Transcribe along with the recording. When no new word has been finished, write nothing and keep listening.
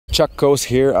Chuck Coast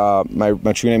here.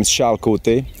 My true name is Charles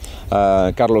Cote.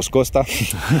 Carlos Costa.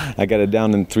 I got it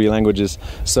down in 3 languages.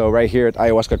 So right here at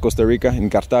Ayahuasca Costa Rica, in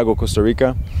Cartago, Costa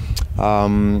Rica.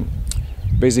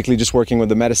 Basically just working with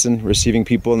the medicine, receiving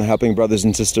people and helping brothers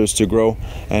and sisters to grow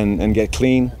and get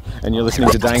clean. And you're listening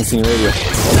to Dying Scene Radio.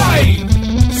 Dying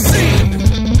Scene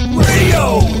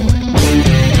Radio!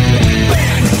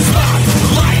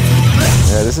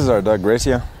 Yeah, this is our dog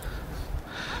Gracia.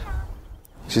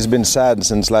 She's been sad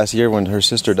since last year when her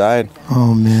sister died.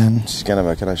 Oh man. She's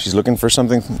she's looking for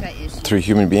something through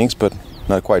human beings, but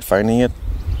not quite finding it.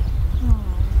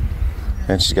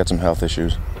 And she's got some health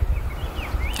issues.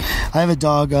 I have a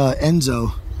dog,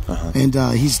 Enzo, and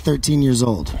he's 13 years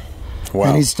old. Wow.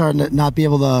 And he's starting to not be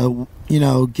able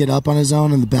to, get up on his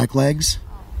own on the back legs,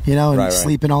 and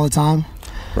sleeping all the time.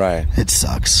 Right. It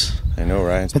sucks. I know,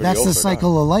 right? But that's the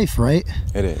cycle of life, right?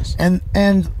 It is. And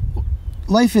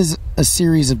life is a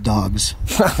series of dogs.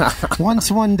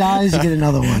 Once one dies, you get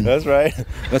another one. That's right.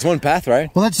 That's one path, right?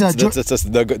 Well, that's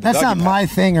not my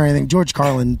thing or anything. George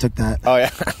Carlin took that. Oh,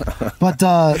 yeah. But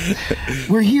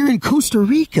we're here in Costa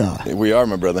Rica. We are,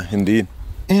 my brother, indeed.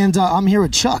 And I'm here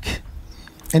with Chuck.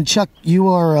 And Chuck, you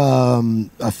are a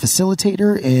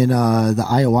facilitator in the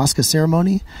ayahuasca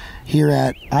ceremony here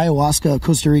at Ayahuasca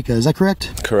Costa Rica. Is that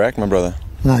correct? Correct, my brother.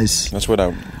 Nice. That's what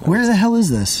Where the hell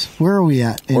is this? Where are we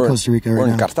at in Costa Rica right now?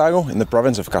 We're in Cartago, in the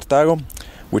province of Cartago,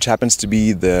 which happens to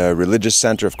be the religious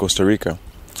center of Costa Rica.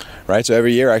 Right? So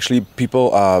every year, actually,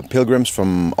 people, pilgrims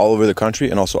from all over the country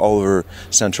and also all over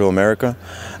Central America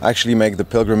actually make the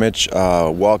pilgrimage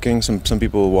walking. Some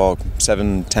people walk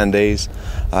 7-10 days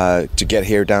to get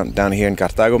here down here in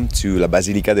Cartago to La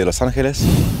Basilica de Los Angeles,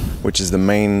 which is the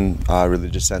main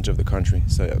religious center of the country.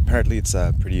 So apparently it's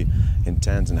a pretty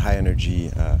intense and high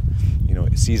energy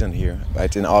season here.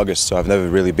 It's in August, so I've never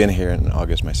really been here in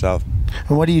August myself.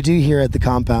 And what do you do here at the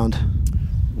compound?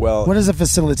 Well, what is a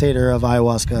facilitator of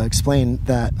ayahuasca? Explain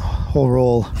that whole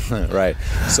role. Right.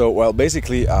 So,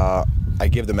 basically, I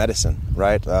give the medicine,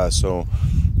 right? So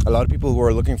a lot of people who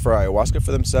are looking for ayahuasca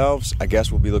for themselves, I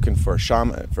guess, will be looking for a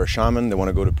shaman. They want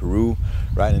to go to Peru,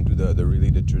 right, and do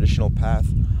the traditional path.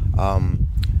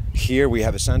 Here we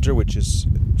have a center which is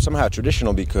somehow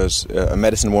traditional because a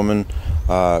medicine woman,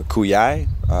 Kuyai,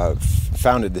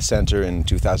 founded the center in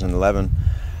 2011.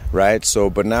 Right, so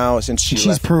but now since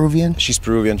she's Peruvian. She's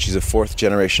Peruvian. She's a 4th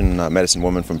generation medicine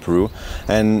woman from Peru,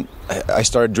 and I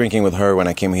started drinking with her when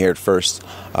I came here at first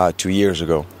 2 years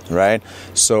ago. Right,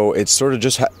 so it's sort of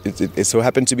just it so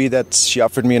happened to be that she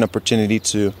offered me an opportunity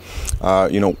to,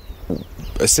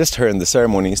 assist her in the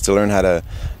ceremonies, to learn how to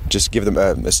just give them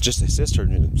just assist her,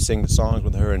 sing the songs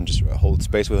with her, and just hold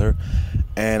space with her.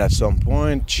 And at some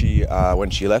point, she when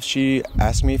she left, she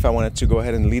asked me if I wanted to go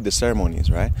ahead and lead the ceremonies,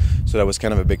 right? So that was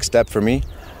kind of a big step for me.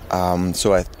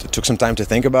 So I took some time to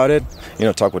think about it,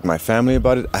 talk with my family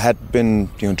about it. I had been,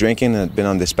 drinking and had been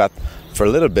on this path for a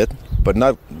little bit, but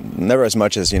never as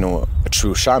much as, a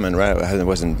true shaman, right? I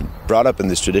wasn't brought up in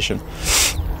this tradition.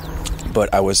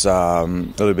 But I was a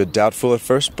little bit doubtful at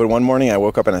first. But one morning I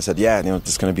woke up and I said, this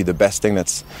is going to be the best thing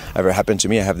that's ever happened to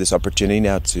me. I have this opportunity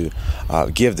now to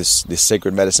give this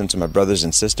sacred medicine to my brothers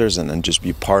and sisters and just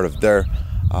be part of their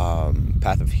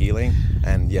path of healing.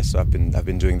 And yes, so I've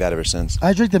been doing that ever since.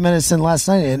 I drank the medicine last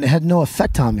night and it had no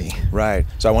effect on me. Right.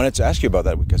 So I wanted to ask you about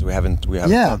that because we haven't.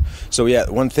 Yeah. So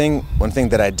one thing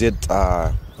that I did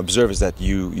observe is that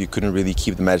you couldn't really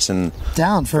keep the medicine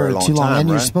down for too long, and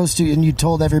you're supposed to. And you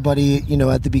told everybody,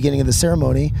 at the beginning of the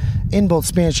ceremony, in both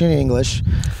Spanish and English,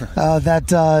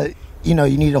 that you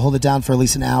need to hold it down for at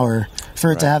least an hour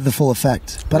for it to have the full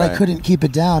effect. But I couldn't keep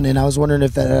it down, and I was wondering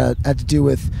if that had to do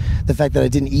with the fact that I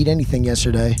didn't eat anything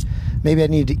yesterday. Maybe I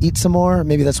needed to eat some more.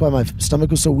 Maybe that's why my stomach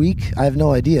was so weak. I have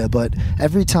no idea. But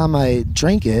every time I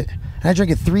drank it, and I drank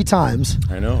it 3 times.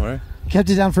 I know, right? Kept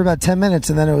it down for about 10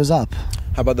 minutes, and then it was up.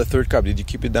 How about the 3rd cup? Did you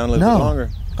keep it down a little bit longer?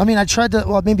 I mean, I tried to.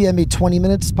 Well, maybe I made 20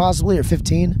 minutes, possibly, or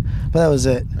 15, but that was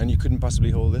it. And you couldn't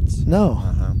possibly hold it? No.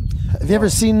 Have you ever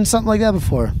seen something like that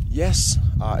before? Yes.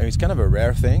 It's kind of a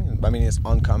rare thing. I mean, it's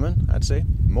uncommon, I'd say.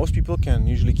 Most people can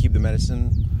usually keep the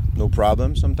medicine no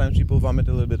problem. Sometimes people vomit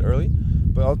a little bit early.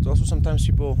 But also sometimes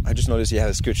people, I just noticed you have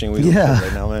a scooching wheel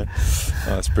right now, man. Oh,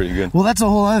 that's pretty good. Well, that's a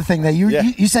whole other thing that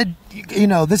you said,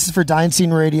 this is for Dying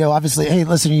Scene Radio. Obviously, hey,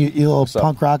 listen, you little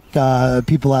punk rock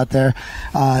people out there.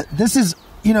 This is,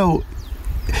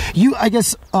 I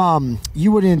guess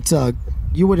you wouldn't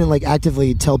like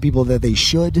actively tell people that they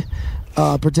should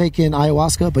partake in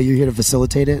ayahuasca, but you're here to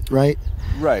facilitate it, right?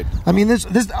 Right. I mean, this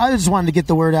I just wanted to get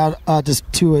the word out just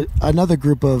to another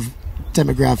group of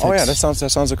demographics. Oh yeah, that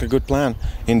sounds like a good plan.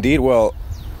 Indeed. Well,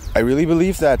 I really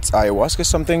believe that ayahuasca is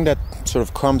something that sort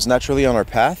of comes naturally on our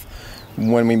path.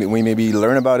 When we maybe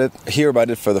learn about it, hear about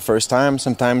it for the first time,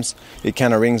 sometimes it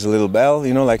kind of rings a little bell,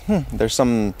 you know, like, there's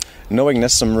some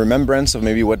knowingness, some remembrance of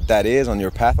maybe what that is on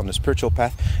your path, on the spiritual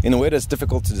path, in a way that's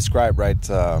difficult to describe, right?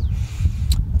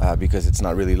 Because it's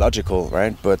not really logical,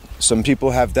 right? But some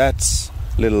people have that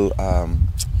little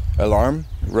alarm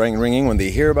ringing when they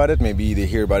hear about it. Maybe they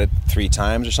hear about it 3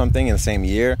 times or something in the same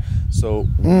year. So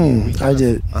I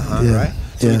did. Right?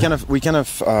 So we kind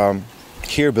of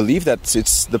here believe that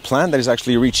it's the plant that is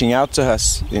actually reaching out to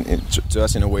us to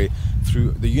us in a way,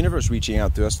 through the universe reaching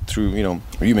out to us through, you know,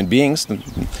 human beings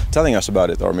telling us about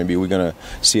it, or maybe we're gonna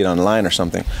see it online or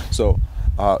something. So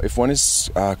if one is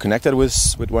connected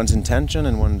with one's intention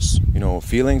and one's, you know,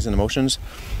 feelings and emotions,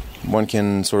 one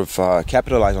can sort of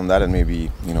capitalize on that and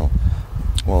maybe, you know,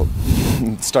 well,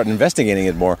 start investigating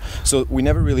it more. So we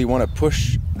never really want to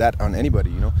push that on anybody,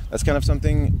 you know. That's kind of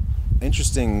something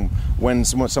interesting when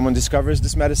someone discovers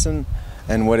this medicine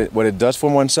and what it does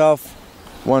for oneself.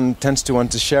 One tends to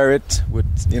want to share it with,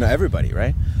 you know, everybody,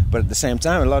 right? But at the same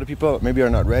time, a lot of people maybe are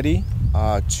not ready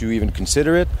to even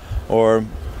consider it, or,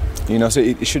 you know, so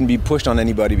it shouldn't be pushed on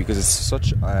anybody because it's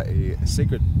such a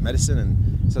sacred medicine and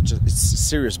it's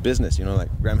serious business, you know, like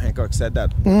Graham Hancock said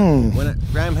that.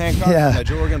 Graham Hancock on the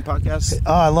Joe Rogan podcast.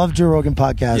 Oh, I love Joe Rogan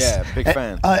podcast. Yeah, big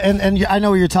fan. And I know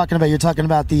what you're talking about. You're talking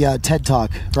about the TED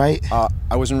Talk, right?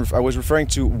 I was referring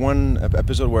to one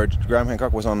episode where Graham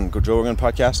Hancock was on Joe Rogan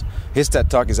podcast. His TED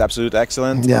Talk is absolutely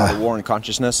excellent. The War on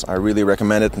Consciousness. I really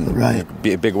recommend it in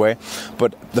a big way.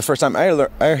 But the first time I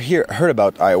heard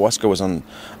about ayahuasca was on.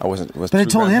 But it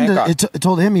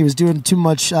told him he was doing too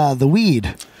much the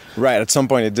weed. Right, at some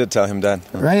point it did tell him that.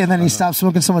 Right, and then he stopped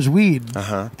smoking so much weed.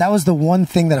 That was the one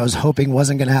thing that I was hoping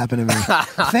wasn't going to happen to me.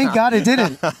 Thank God it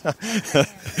didn't.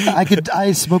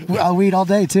 I smoke weed all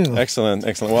day too. Excellent.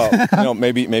 Well, you know,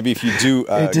 maybe if you do,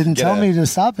 it didn't tell me to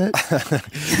stop it.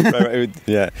 right,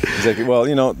 yeah, exactly. Well,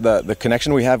 you know, the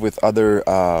connection we have with other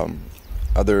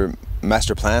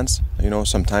master plants. You know,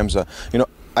 sometimes you know,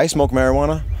 I smoke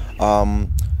marijuana,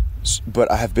 but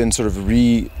I have been sort of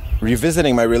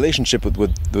revisiting my relationship with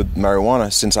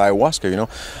marijuana since ayahuasca, you know.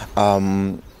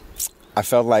 I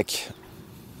felt like,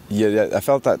 I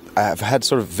felt that I have had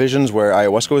sort of visions where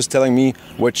ayahuasca was telling me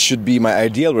what should be my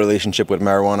ideal relationship with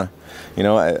marijuana. You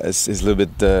know, it's a little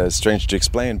bit strange to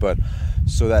explain, but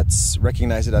so that's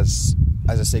recognize it as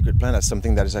a sacred plant, as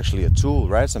something that is actually a tool,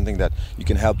 right? Something that you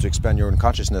can help to expand your own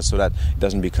consciousness, so that it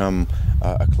doesn't become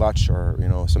a clutch or, you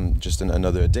know,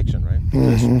 another addiction, right?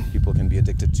 Because people can be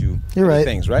addicted to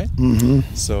things, right?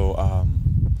 So,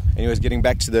 anyways, getting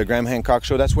back to the Graham Hancock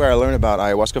show, that's where I learned about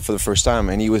ayahuasca for the first time,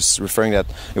 and he was referring that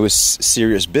it was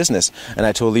serious business, and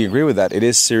I totally agree with that. It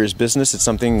is serious business. It's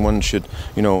something one should,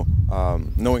 you know,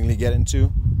 knowingly get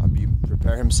into,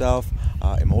 prepare himself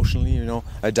emotionally. You know,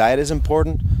 a diet is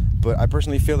important. But I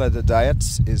personally feel that the diet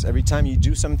is, every time you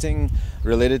do something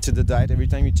related to the diet, every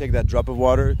time you take that drop of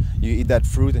water, you eat that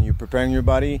fruit, and you're preparing your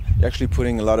body, you're actually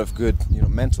putting a lot of good, you know,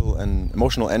 mental and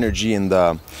emotional energy in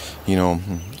the, you know,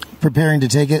 preparing to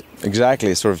take it.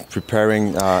 Exactly, sort of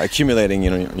preparing, accumulating, you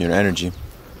know, your energy.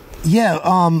 Yeah.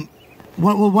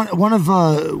 One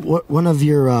of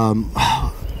your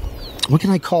what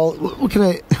can I call? What can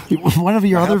I? One of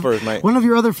your other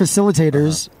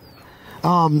facilitators.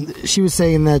 She was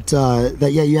saying that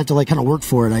you have to like kind of work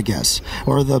for it, I guess,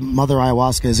 or the mother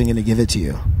ayahuasca isn't going to give it to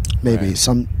you. Maybe What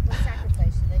sacrifice?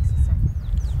 She likes to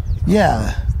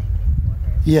sacrifice.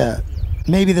 Yeah.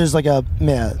 Maybe there's like a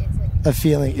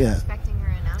feeling. Yeah. Respecting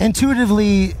her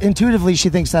enough. Intuitively, she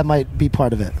thinks that might be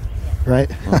part of it, right?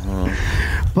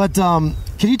 But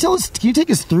can you take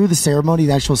us through the ceremony,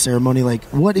 the actual ceremony? Like,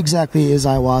 what exactly is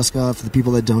ayahuasca for the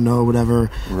people that don't know, or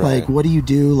whatever? Right. Like, what do you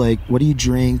do? Like, what do you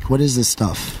drink? What is this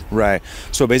stuff? Right.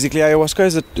 So basically,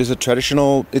 ayahuasca is a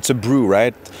traditional. It's a brew,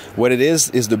 right? What it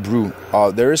is the brew.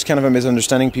 There is kind of a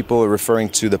misunderstanding. People are referring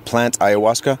to the plant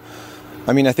ayahuasca.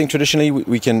 I mean, I think traditionally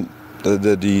we can.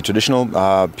 The traditional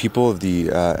people of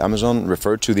the Amazon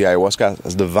refer to the ayahuasca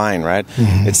as the vine, right?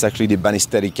 It's actually the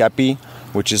Banistericapi capi,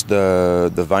 which is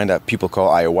the vine that people call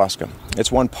ayahuasca.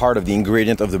 It's one part of the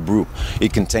ingredient of the brew.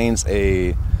 It contains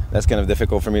that's kind of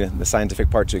difficult for me, the scientific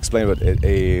part to explain, but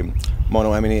a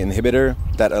monoamine inhibitor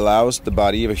that allows the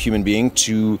body of a human being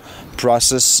to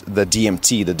process the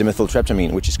DMT, the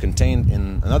dimethyltryptamine, which is contained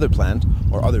in another plant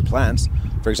or other plants.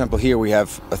 For example, here we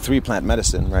have a 3-plant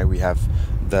medicine, right? We have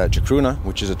the chacruna,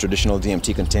 which is a traditional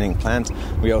DMT-containing plant.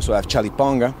 We also have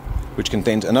chaliponga, which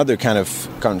contains another kind of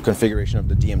configuration of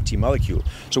the DMT molecule.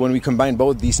 So when we combine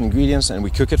both these ingredients and we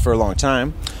cook it for a long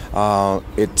time,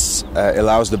 it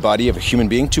allows the body of a human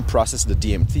being to process the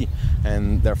DMT,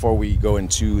 and therefore we go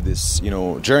into this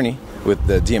journey with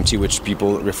the DMT, which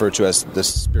people refer to as the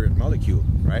spirit molecule,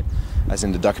 right? As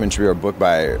in the documentary or book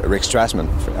by Rick Strassman,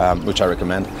 which I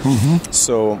recommend. Mm-hmm.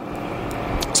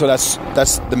 So that's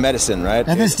the medicine, right?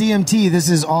 And this DMT, this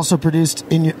is also produced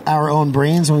in our own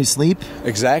brains when we sleep.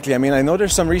 Exactly. I mean, I know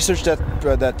there's some research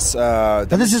that's. But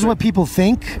this is what people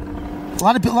think. A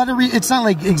lot of it's not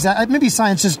like exact. Maybe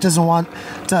science just doesn't want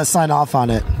to sign off on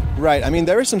it. Right. I mean,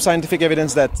 there is some scientific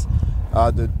evidence that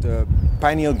the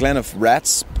pineal gland of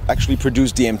rats actually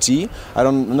produce DMT.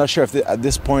 I'm not sure if at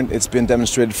this point it's been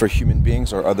demonstrated for human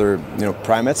beings or other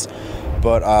primates.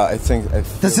 But I think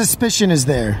the suspicion is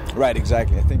there. Right,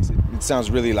 exactly. I think it sounds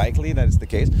really likely that it's the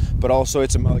case. But also,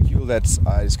 it's a molecule that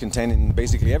is contained in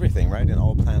basically everything, right? In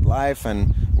all plant life,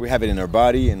 and we have it in our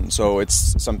body, and so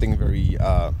it's something very.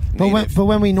 But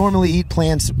when we normally eat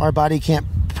plants, our body can't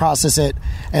process it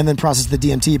and then process the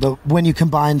DMT. But when you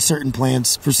combine certain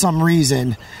plants, for some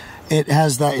reason, it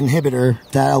has that inhibitor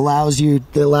that allows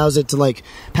it to like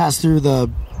pass through the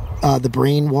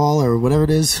brain wall or whatever it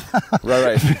is.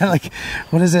 Right. Like,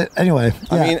 what is it? Anyway.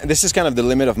 Yeah. I mean, this is kind of the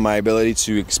limit of my ability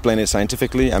to explain it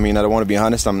scientifically. I mean, I don't want to be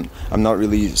honest. I'm not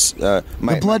really. The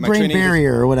blood-brain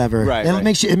barrier or whatever. Right.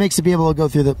 It makes you be able to go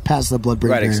through past the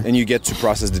blood-brain barrier. Right, and you get to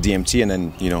process the DMT, and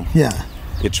then Yeah.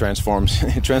 It transforms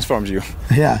you.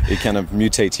 Yeah. It kind of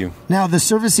mutates you. Now, the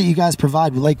service that you guys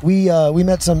provide, like we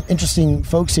met some interesting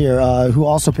folks here who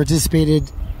also participated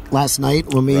last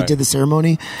night when we did the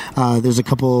ceremony. There's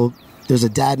a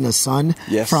dad and a son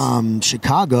from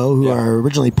Chicago who are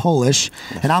originally Polish,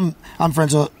 and I'm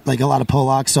friends with like a lot of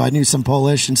Polacks, so I knew some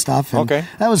Polish and stuff. And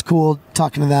that was cool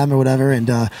talking to them or whatever. And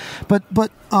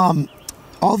but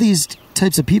all these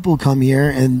types of people come here,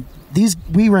 and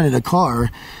we rented a car.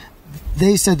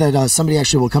 They said that somebody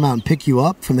actually will come out and pick you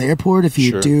up from the airport if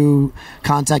you do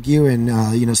contact you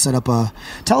and set up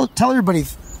tell everybody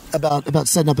about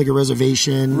setting up like a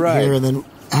reservation here, and then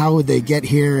how would they get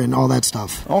here and all that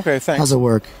stuff. Okay, thanks. How's it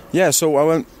work? Yeah,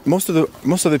 so most of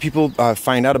the people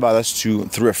find out about us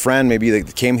through a friend. Maybe they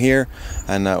came here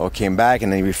and or came back, and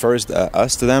they refers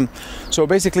us to them. So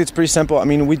basically, it's pretty simple. I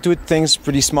mean, we do things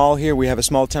pretty small here. We have a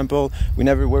small temple. We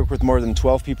never work with more than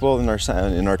 12 people in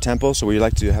our temple. So we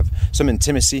like to have some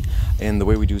intimacy in the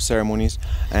way we do ceremonies.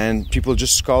 And people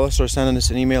just call us or send us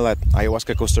an email at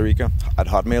Ayahuasca Costa Rica at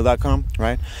hotmail.com,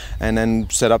 right? And then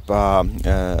set up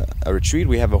a retreat.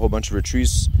 We have a whole bunch of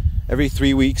retreats. Every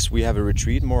 3 weeks we have a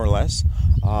retreat, more or less.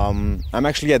 I'm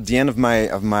actually at the end of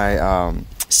my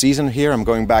season here. I'm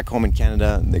going back home in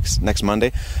Canada next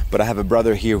Monday, but I have a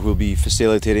brother here who will be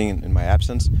facilitating in my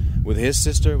absence with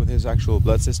his actual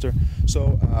blood sister.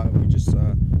 So we just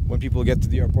when people get to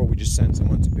the airport, we just send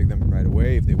someone to pick them right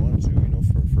away if they want to,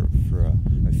 for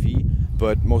a fee.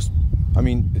 But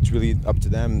it's really up to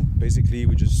them. Basically,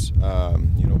 we just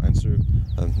answer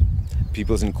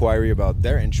people's inquiry about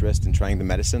their interest in trying the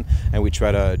medicine, and we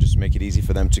try to just make it easy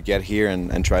for them to get here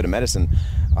and try the medicine.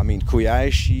 I mean,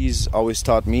 Kuyai, she's always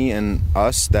taught me and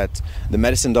us that the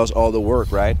medicine does all the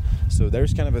work, right? So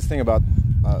there's kind of a thing about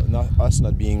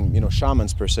not being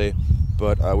shamans per se,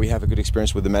 but we have a good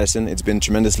experience with the medicine. It's been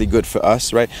tremendously good for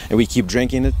us, right? And we keep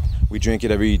drinking it. We drink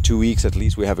it every 2 weeks at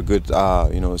least. We have a good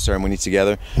ceremony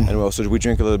together, and we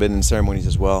drink a little bit in ceremonies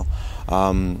as well.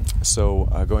 So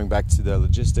going back to the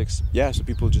logistics, so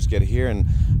people just get here, and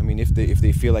I mean, if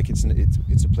they feel like it's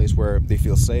a place where they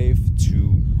feel safe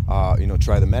to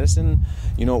try the medicine.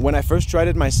 When I first tried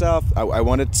it myself,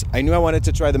 I knew I wanted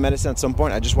to try the medicine at some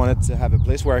point. I just wanted to have a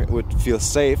place where it would feel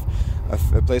safe,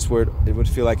 a place where it would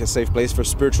feel like a safe place for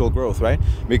spiritual growth, right?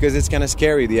 Because it's kind of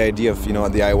scary, the idea of the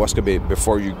ayahuasca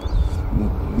before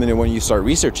when you start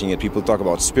researching it, people talk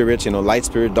about spirits, light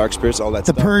spirit, dark spirits, all that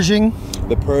stuff. The purging,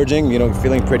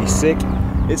 feeling pretty sick.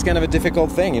 It's kind of a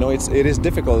difficult thing, it is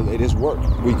difficult. It is work.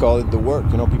 We call it the work.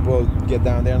 People get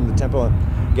down there in the temple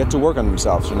and get to work on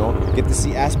themselves, get to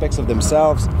see aspects of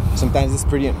themselves. Sometimes it's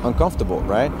pretty uncomfortable,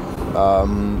 right?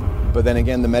 But then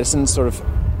again, the medicine sort of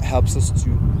helps us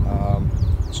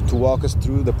to walk us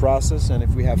through the process, and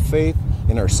if we have faith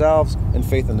in ourselves and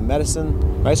faith in the medicine,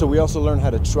 right? So we also learn how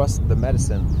to trust the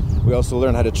medicine. We also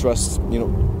learn how to trust,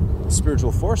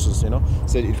 spiritual forces,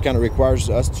 So it kind of requires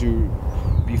us to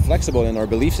be flexible in our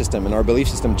belief system, and our belief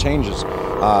system changes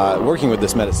working with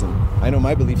this medicine. I know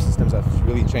my belief systems have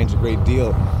really changed a great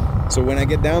deal. So when I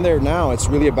get down there now, it's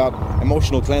really about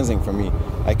emotional cleansing for me.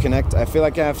 I connect. I feel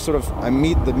like I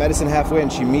meet the medicine halfway,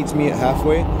 and she meets me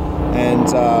halfway. And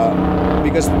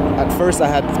because at first I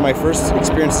had my first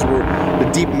experiences were the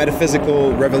deep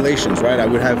metaphysical revelations, right? I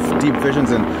would have deep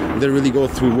visions and literally go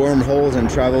through wormholes and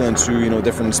travel into, you know,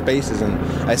 different spaces, and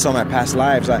I saw my past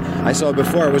lives. I saw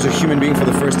before I was a human being for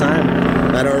the first time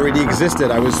that already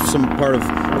existed. I was some part of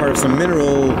some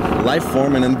mineral life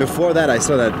form, and then before that I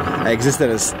saw that I existed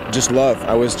as just love.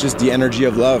 I was just the energy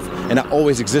of love, and I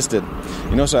always existed.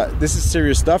 You know, so this is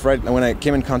serious stuff, right? And when I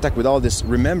came in contact with all this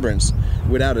remembrance,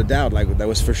 without a doubt, like that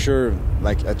was for sure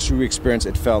like a true experience.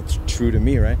 It felt true to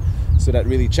me, right? So that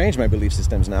really changed my belief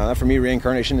systems now. For me,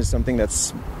 reincarnation is something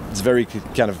it's very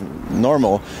kind of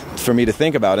normal for me to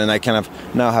think about, and I kind of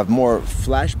now have more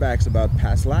flashbacks about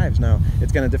past lives. Now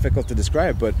it's kind of difficult to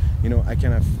describe, but you know, I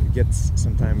kind of get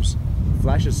sometimes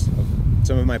flashes of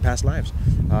some of my past lives,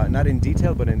 not in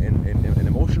detail, but in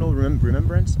emotional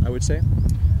remembrance, I would say.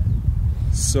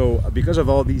 So because of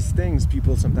all these things,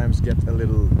 people sometimes get a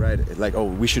little, right, like, oh,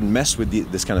 we shouldn't mess with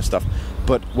this kind of stuff.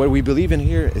 But what we believe in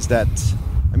here is that,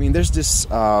 I mean, there's this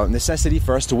necessity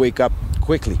for us to wake up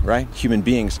quickly, right? Human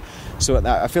beings. So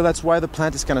I feel that's why the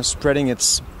plant is kind of spreading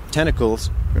its tentacles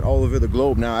all over the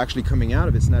globe now, actually coming out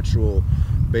of its natural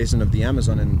basin of the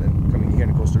Amazon and coming here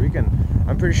in Costa Rica. And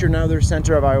I'm pretty sure now there's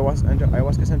center of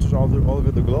ayahuasca centers all over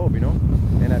the globe, you know,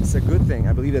 and that's a good thing.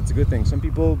 I believe that's a good thing. Some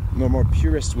people, more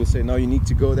purists, will say, no, you need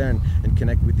to go there and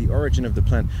connect with the origin of the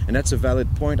plant, and that's a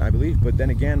valid point, I believe. But then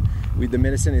again, the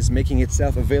medicine is making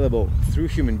itself available through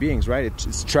human beings, right?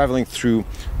 It's traveling through,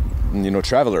 you know,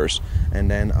 travelers, and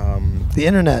then the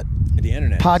internet,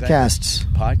 podcasts,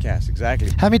 exactly.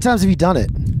 How many times have you done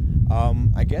it?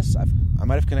 I guess I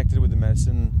might have connected with the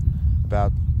medicine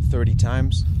about 30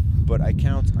 times, but I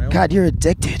count. God, you're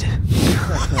addicted.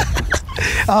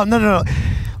 Oh, no.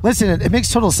 Listen, it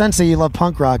makes total sense that you love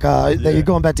punk rock, that you're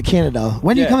going back to Canada.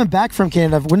 When are you coming back from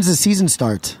Canada? When does the season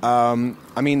start? I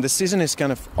mean, the season is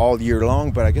kind of all year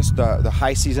long, but I guess the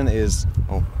high season is...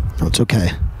 Oh, it's okay.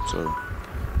 Sorry.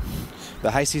 The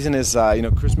high season is, you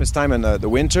know, Christmas time, and the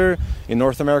winter in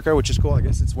North America, which is cool. I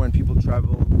guess it's when people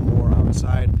travel more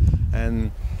outside.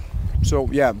 And so,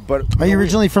 yeah, but... Are you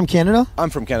originally from Canada? I'm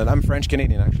from Canada. I'm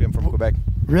French-Canadian, actually. I'm from Quebec.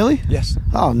 Really? Yes.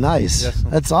 Oh, nice. Yes.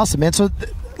 That's awesome, man. So...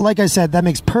 like I said, that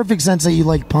makes perfect sense that you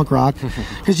like punk rock,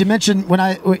 because you mentioned when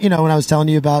I was telling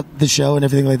you about the show and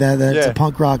everything like that it's a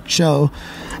punk rock show,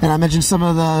 and I mentioned some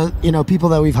of the people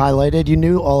that we've highlighted. You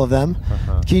knew all of them.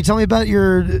 Can you tell me about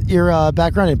your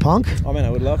background in punk? Oh man,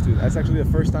 I would love to. That's actually the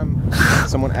first time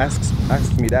someone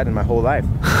asked me that in my whole life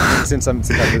since I was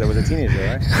a teenager,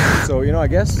 right? So I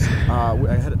guess I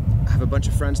have a bunch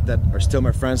of friends that are still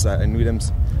my friends. I knew them.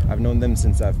 I've known them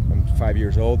since I'm 5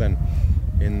 years old, and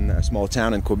in a small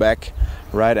town in Quebec,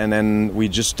 right? And then we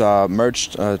just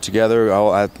merged together.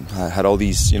 I had all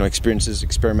these, experiences,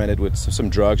 experimented with some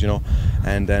drugs,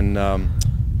 and then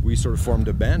we sort of formed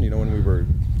a band, when we were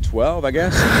 12, I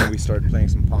guess, and then we started playing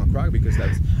some punk rock, because I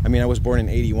was born in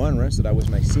 81, right? So that was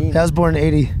my scene. I was born in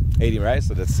 80. 80, right?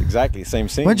 So that's exactly the same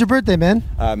scene. When's your birthday, man?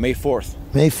 May 4th.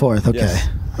 May 4th, okay. Yes.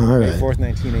 All right. May 4th,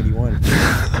 1981.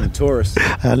 I'm a tourist.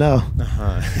 I know.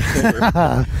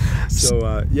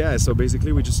 So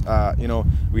basically we just,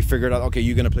 we figured out, okay,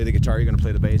 you're going to play the guitar, you're going to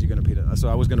play the bass, you're going to play the... So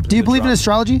I was going to play Do you believe in drums.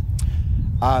 astrology?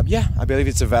 Yeah, I believe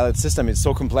it's a valid system. It's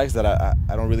so complex that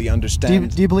I don't really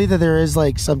understand. Do you believe that there is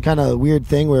like some kind of weird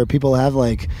thing where people have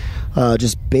like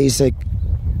just basic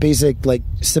like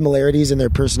similarities in their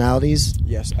personalities?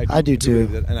 Yes, I do too.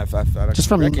 That, and I've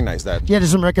actually recognized that. Yeah,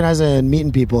 just from recognizing and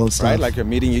meeting people and stuff. Right, like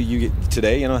meeting you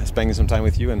today, spending some time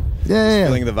with you and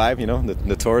feeling the vibe,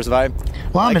 the Taurus vibe.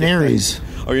 Well, I'm an Aries.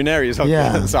 Oh, you're an Aries. Okay.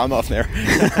 Yeah. So I'm off there.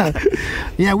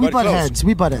 Yeah, we butt heads.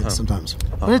 We butt heads sometimes,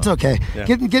 but it's okay. Yeah.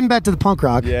 Getting back to the punk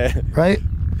rock. Yeah. Right.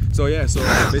 So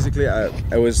basically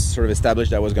I was sort of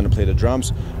established I was going to play the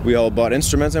drums. We all bought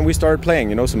instruments and we started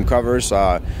playing, some covers,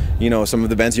 some of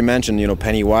the bands you mentioned,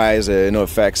 Pennywise,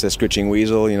 Effects, Screeching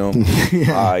Weasel,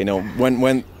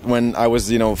 when I was,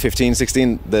 15,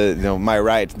 16, the My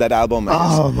Right, that album.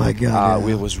 Oh my God.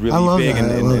 It was really big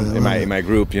in my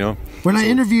group, When I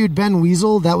interviewed Ben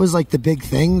Weasel, that was like the big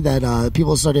thing that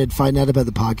people started finding out about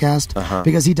the podcast,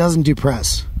 because he doesn't do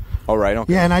press. Oh, right,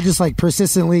 okay. Yeah, and I just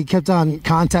persistently kept on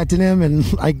contacting him, and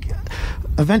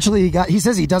eventually he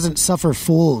says he doesn't suffer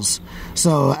fools.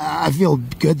 So I feel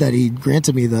good that he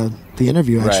granted me the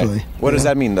interview, actually. Right. What does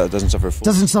that mean, though? Doesn't suffer fools?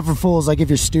 Doesn't suffer fools. Like if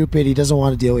you're stupid, he doesn't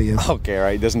want to deal with you. Okay,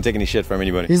 right. He doesn't take any shit from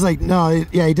anybody. He's like, no,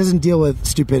 he doesn't deal with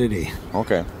stupidity.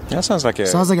 Okay. That sounds like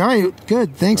So I was like, all right,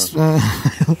 good, thanks. All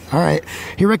right.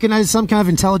 He recognized some kind of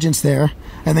intelligence there,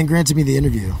 and then granted me the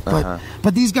interview.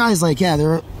 But these guys,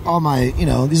 they're all my,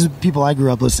 these are people I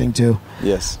grew up listening to.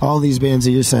 Yes. All these bands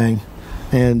that you're saying,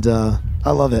 and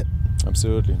I love it.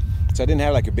 Absolutely. So I didn't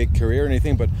have like a big career or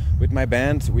anything, but with my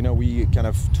band, we kind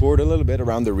of toured a little bit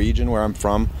around the region where I'm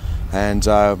from, and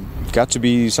got to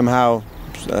be somehow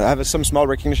have some small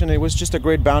recognition. It was just a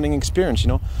great bonding experience,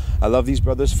 I love these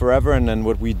brothers forever, and then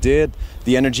what we did,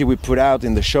 the energy we put out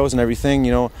in the shows and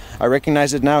everything, I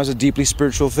recognize it now as a deeply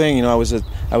spiritual thing. I was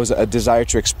a desire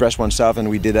to express oneself, and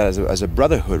we did that as a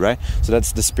brotherhood, right? So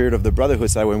that's the spirit of the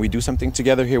brotherhood. So when we do something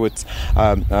together here with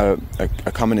a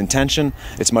common intention,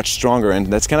 it's much stronger, and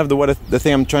that's kind of the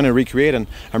thing I'm trying to recreate, and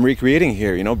I'm recreating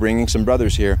here, bringing some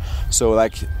brothers here. So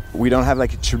like we don't have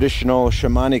like a traditional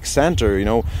shamanic center,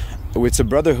 it's a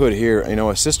brotherhood here,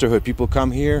 a sisterhood. People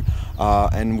come here,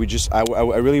 and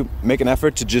I really make an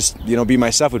effort to just, be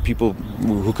myself with people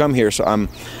who come here. So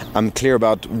I'm clear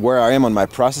about where I am on my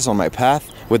process, on my path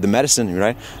with the medicine,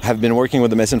 right? I have been working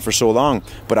with the medicine for so long,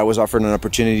 but I was offered an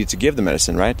opportunity to give the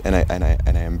medicine, right? And I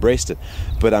embraced it.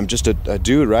 But I'm just a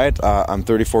dude, right? I'm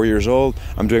 34 years old.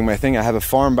 I'm doing my thing. I have a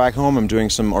farm back home. I'm doing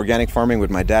some organic farming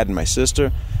with my dad and my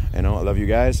sister. I love you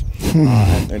guys,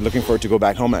 and looking forward to go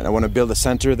back home. And I want to build a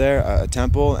center there, a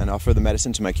temple, and offer the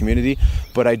medicine to my community.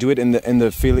 But I do it in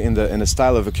the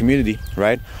style of a community,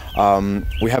 right?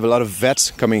 We have a lot of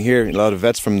vets coming here, a lot of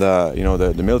vets from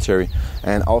the military,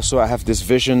 and also I have this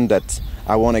vision that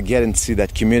I want to get into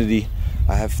that community.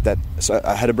 I have that. So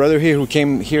I had a brother here who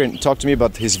came here and talked to me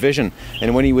about his vision,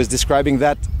 and when he was describing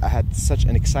that, I had such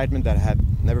an excitement that I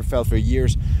had never felt for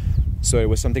years. So it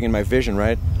was something in my vision,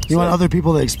 right? You want other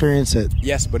people to experience it.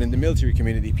 Yes, but in the military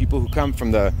community, people who come from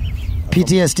the...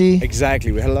 PTSD?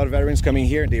 Exactly. We had a lot of veterans coming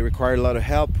here. They required a lot of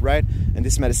help, right? And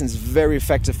this medicine is very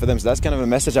effective for them. So that's kind of a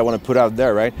message I want to put out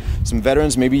there, right? Some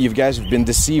veterans, maybe you guys have been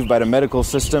deceived by the medical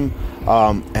system.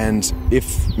 And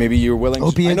if maybe you're willing...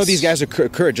 Opiates. I know these guys are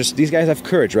courage. These guys have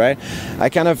courage, right? I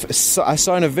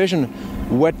saw in a vision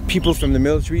what people from the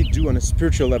military do on a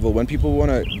spiritual level. When people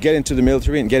want to get into the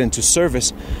military and get into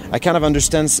service, I kind of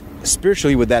understand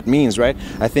spiritually what that means, right?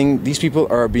 I think these people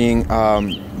are being,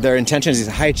 their intentions is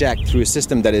hijacked through a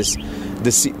system that is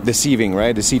deceiving,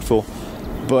 right? Deceitful.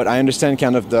 But I understand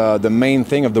kind of the main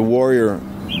thing of the warrior,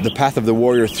 the path of the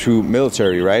warrior through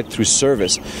military, right? Through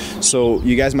service. So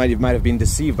you guys might have been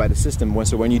deceived by the system.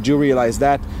 So when you do realize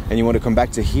that, and you want to come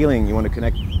back to healing, you want to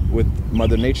connect with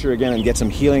Mother Nature again and get some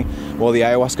healing, well, the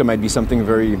ayahuasca might be something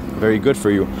very, very good for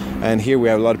you. And here we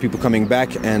have a lot of people coming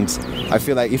back, and I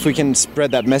feel like if we can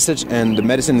spread that message and the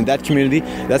medicine in that community,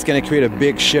 that's going to create a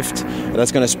big shift.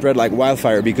 That's going to spread like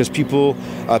wildfire, because people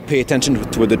pay attention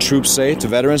to what the troops say to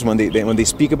veterans when they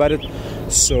speak about it.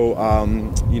 So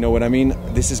you know what I mean?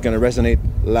 This is going to resonate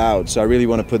loud. So I really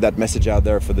want to put that message out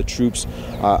there for the troops.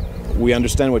 We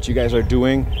understand what you guys are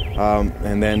doing,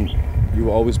 and then you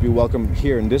will always be welcome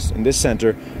here in this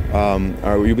center,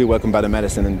 or you'll be welcomed by the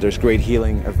medicine, and there's great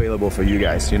healing available for you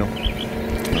guys,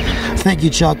 Thank you,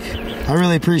 Chuck. I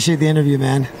really appreciate the interview,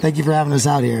 man. Thank you for having us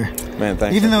out here. Man,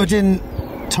 thanks. Even though it didn't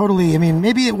totally,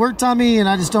 maybe it worked on me and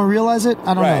I just don't realize it.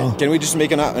 I don't know. Can we just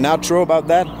make an outro about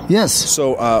that? Yes.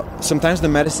 So sometimes the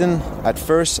medicine, at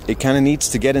first, it kind of needs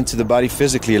to get into the body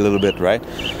physically a little bit, right?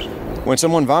 When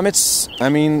someone vomits,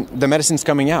 the medicine's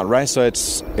coming out, right? So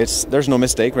there's no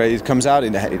mistake, right? It comes out,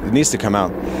 it needs to come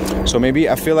out. So maybe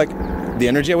I feel like the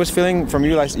energy I was feeling from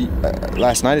you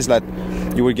last night is that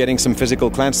you were getting some physical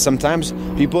cleanse. Sometimes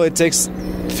people, it takes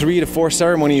 3 to 4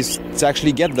 ceremonies to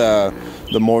actually get the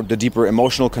deeper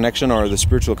emotional connection or the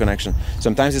spiritual connection.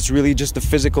 Sometimes it's really just the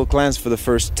physical cleanse for the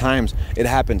first times. It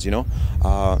happens,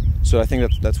 So I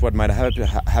think that's what might have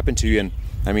happened to you. And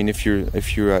if you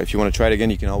want to try it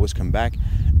again, you can always come back.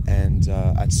 And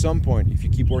at some point, if you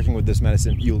keep working with this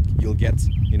medicine, you'll get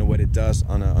what it does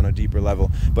on a deeper level.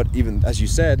 But even as you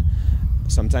said,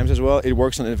 sometimes as well, it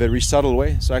works in a very subtle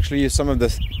way. So actually,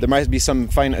 there might be some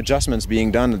fine adjustments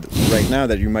being done right now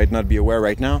that you might not be aware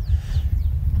right now.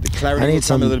 The clarity will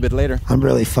come a little bit later. I'm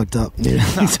really fucked up, dude.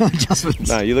 Some adjustments.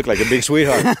 No, you look like a big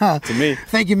sweetheart to me.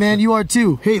 Thank you, man. You are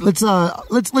too. Hey, let's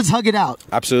hug it out.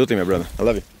 Absolutely, my brother. I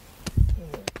love you.